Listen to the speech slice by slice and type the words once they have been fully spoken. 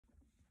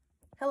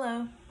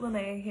Hello,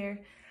 Linnea here.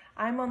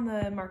 I'm on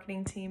the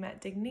marketing team at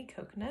Dignity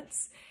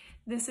Coconuts.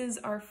 This is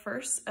our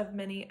first of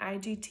many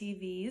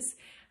IGTVs.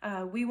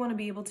 We want to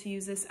be able to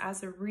use this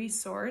as a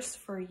resource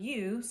for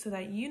you so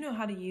that you know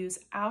how to use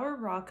our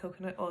raw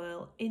coconut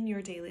oil in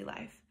your daily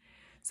life.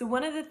 So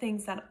one of the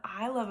things that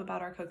I love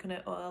about our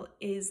coconut oil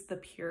is the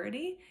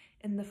purity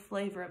and the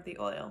flavor of the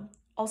oil.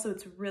 Also,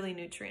 it's really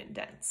nutrient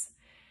dense.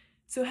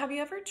 So have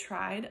you ever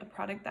tried a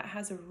product that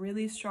has a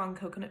really strong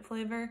coconut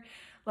flavor,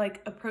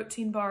 like a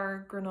protein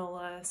bar,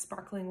 granola,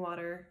 sparkling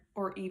water,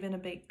 or even a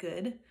baked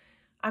good?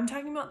 I'm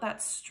talking about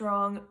that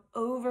strong,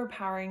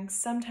 overpowering,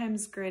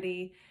 sometimes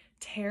gritty,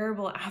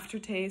 terrible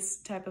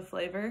aftertaste type of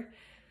flavor.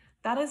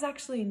 That is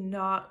actually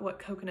not what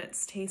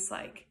coconuts taste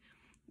like.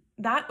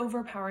 That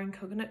overpowering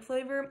coconut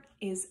flavor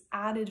is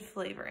added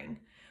flavoring.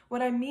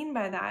 What I mean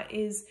by that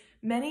is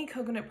many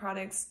coconut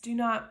products do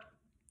not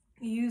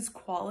use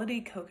quality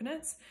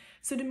coconuts.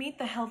 So to meet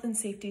the health and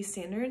safety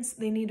standards,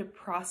 they need to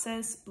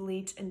process,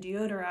 bleach, and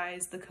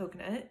deodorize the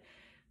coconut,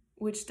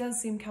 which does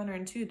seem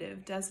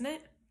counterintuitive, doesn't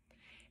it?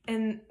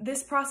 And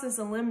this process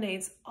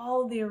eliminates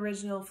all the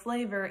original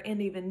flavor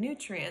and even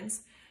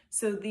nutrients,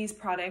 so these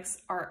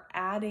products are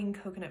adding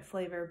coconut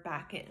flavor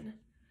back in.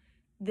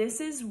 This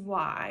is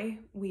why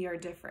we are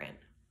different.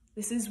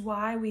 This is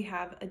why we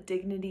have a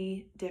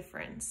dignity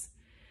difference.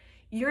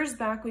 Years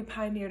back, we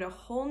pioneered a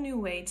whole new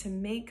way to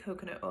make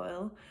coconut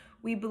oil.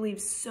 We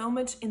believe so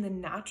much in the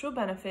natural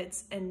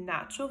benefits and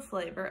natural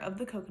flavor of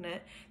the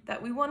coconut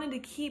that we wanted to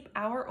keep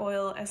our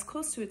oil as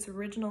close to its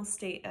original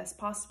state as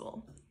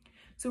possible.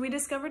 So we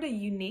discovered a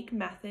unique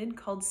method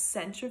called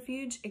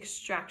centrifuge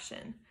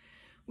extraction.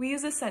 We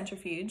use a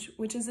centrifuge,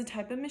 which is a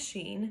type of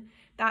machine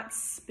that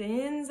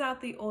spins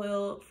out the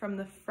oil from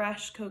the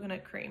fresh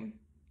coconut cream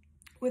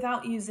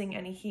without using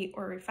any heat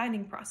or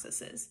refining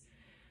processes.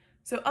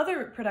 So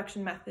other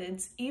production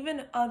methods,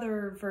 even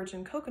other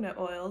virgin coconut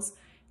oils,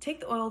 take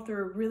the oil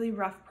through a really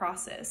rough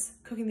process,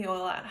 cooking the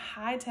oil at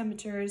high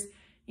temperatures,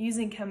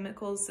 using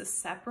chemicals to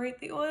separate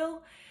the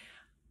oil.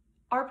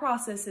 Our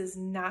process is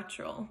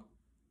natural.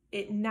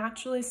 It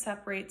naturally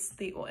separates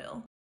the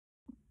oil.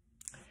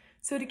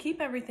 So to keep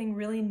everything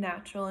really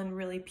natural and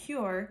really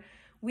pure,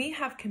 we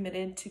have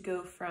committed to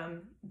go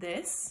from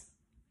this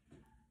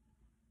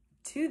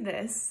to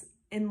this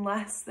in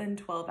less than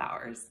 12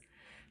 hours.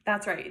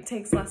 That's right, it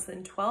takes less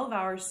than 12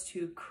 hours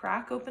to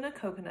crack open a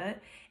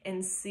coconut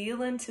and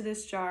seal into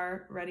this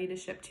jar ready to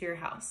ship to your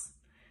house.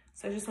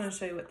 So I just want to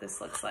show you what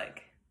this looks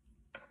like.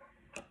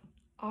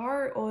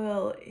 Our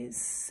oil is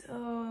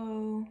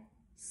so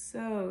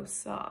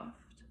soft.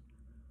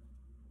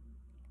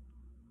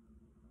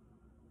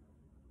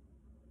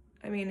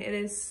 I mean, it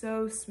is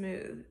so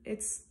smooth.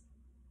 It's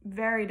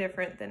very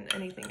different than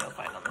anything you'll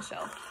find on the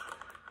shelf.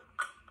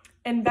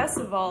 And best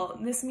of all,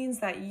 this means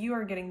that you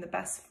are getting the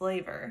best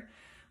flavor,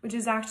 which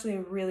is actually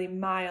a really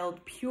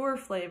mild, pure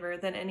flavor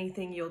than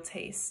anything you'll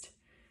taste.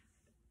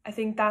 I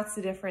think that's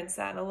the difference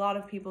that a lot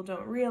of people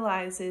don't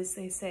realize is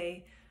they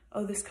say,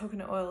 oh, this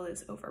coconut oil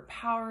is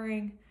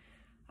overpowering.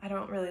 I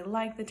don't really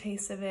like the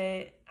taste of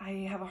it.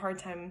 I have a hard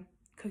time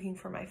cooking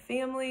for my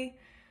family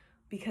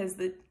because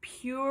the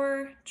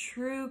pure,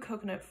 true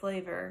coconut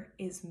flavor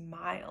is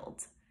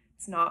mild.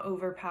 It's not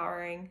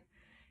overpowering.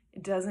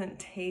 It doesn't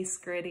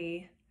taste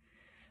gritty.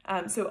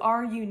 So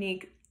our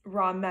unique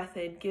raw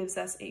method gives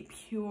us a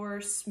pure,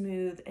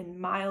 smooth, and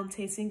mild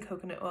tasting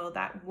coconut oil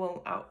that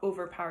won't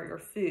overpower your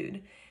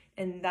food.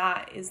 And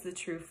that is the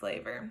true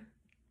flavor.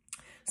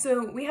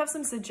 So we have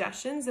some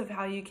suggestions of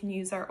how you can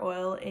use our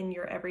oil in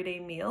your everyday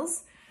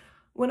meals.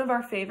 One of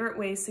our favorite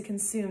ways to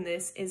consume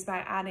this is by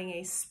adding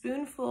a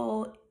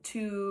spoonful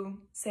to,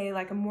 say,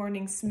 like a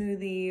morning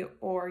smoothie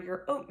or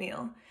your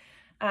oatmeal.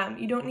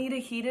 You don't need to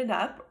heat it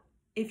up.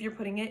 If you're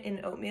putting it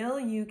in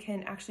oatmeal, you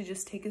can actually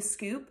just take a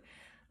scoop,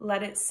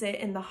 let it sit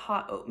in the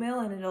hot oatmeal,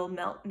 and it'll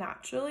melt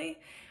naturally.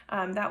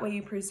 That way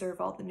you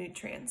preserve all the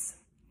nutrients.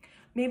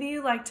 Maybe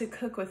you like to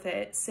cook with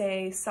it,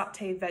 say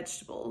saute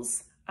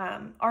vegetables.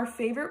 Our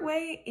favorite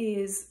way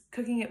is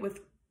cooking it with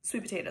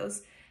sweet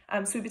potatoes.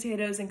 Sweet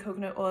potatoes and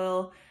coconut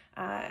oil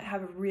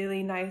have a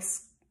really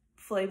nice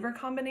flavor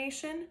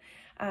combination.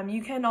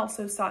 You can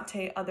also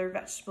saute other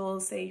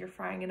vegetables, say you're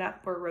frying it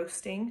up or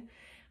roasting.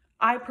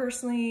 I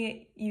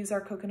personally use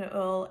our coconut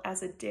oil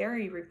as a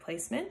dairy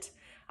replacement.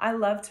 I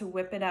love to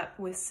whip it up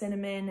with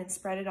cinnamon and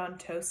spread it on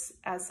toast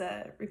as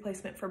a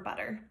replacement for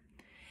butter.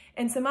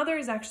 And some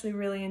others actually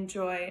really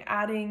enjoy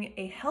adding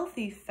a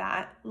healthy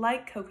fat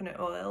like coconut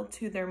oil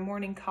to their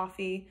morning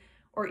coffee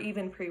or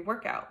even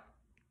pre-workout.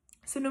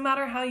 So no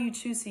matter how you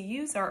choose to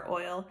use our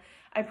oil,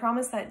 I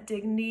promise that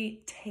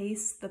Dignity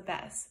tastes the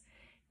best.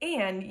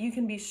 And you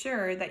can be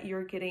sure that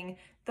you're getting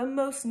the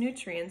most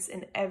nutrients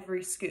in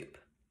every scoop.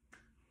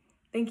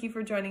 Thank you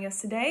for joining us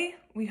today.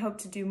 We hope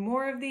to do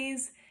more of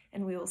these,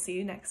 and we will see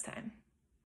you next time.